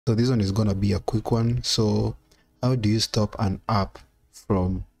So this one is gonna be a quick one. So how do you stop an app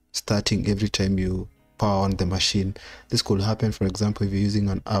from starting every time you power on the machine? This could happen, for example, if you're using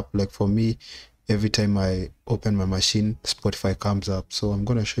an app. Like for me, every time I open my machine, Spotify comes up. So I'm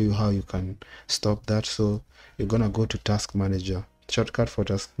gonna show you how you can stop that. So you're gonna go to Task Manager. Shortcut for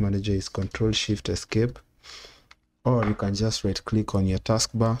Task Manager is Control Shift Escape, or you can just right click on your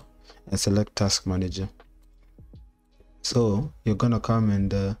taskbar and select Task Manager. So you're gonna come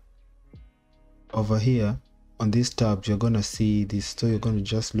and over here on this tab you're gonna see this. So you're gonna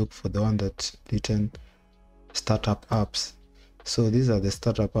just look for the one that's written startup apps. So these are the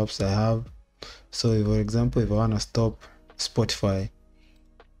startup apps I have. So if, for example, if I want to stop Spotify,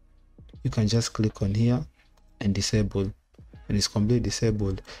 you can just click on here and disable, and it's completely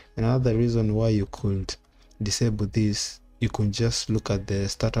disabled. Another reason why you could disable this, you could just look at the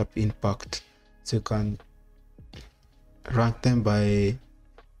startup impact. So you can rank them by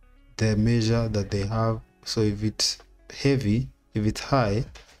the measure that they have. So if it's heavy, if it's high, it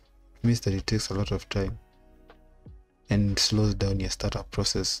means that it takes a lot of time and slows down your startup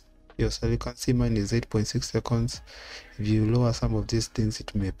process. So you can see mine is 8.6 seconds. If you lower some of these things,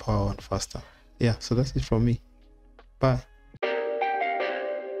 it may power on faster. Yeah, so that's it from me. Bye.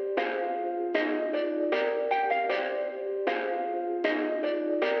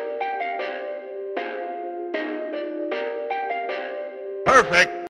 Perfect.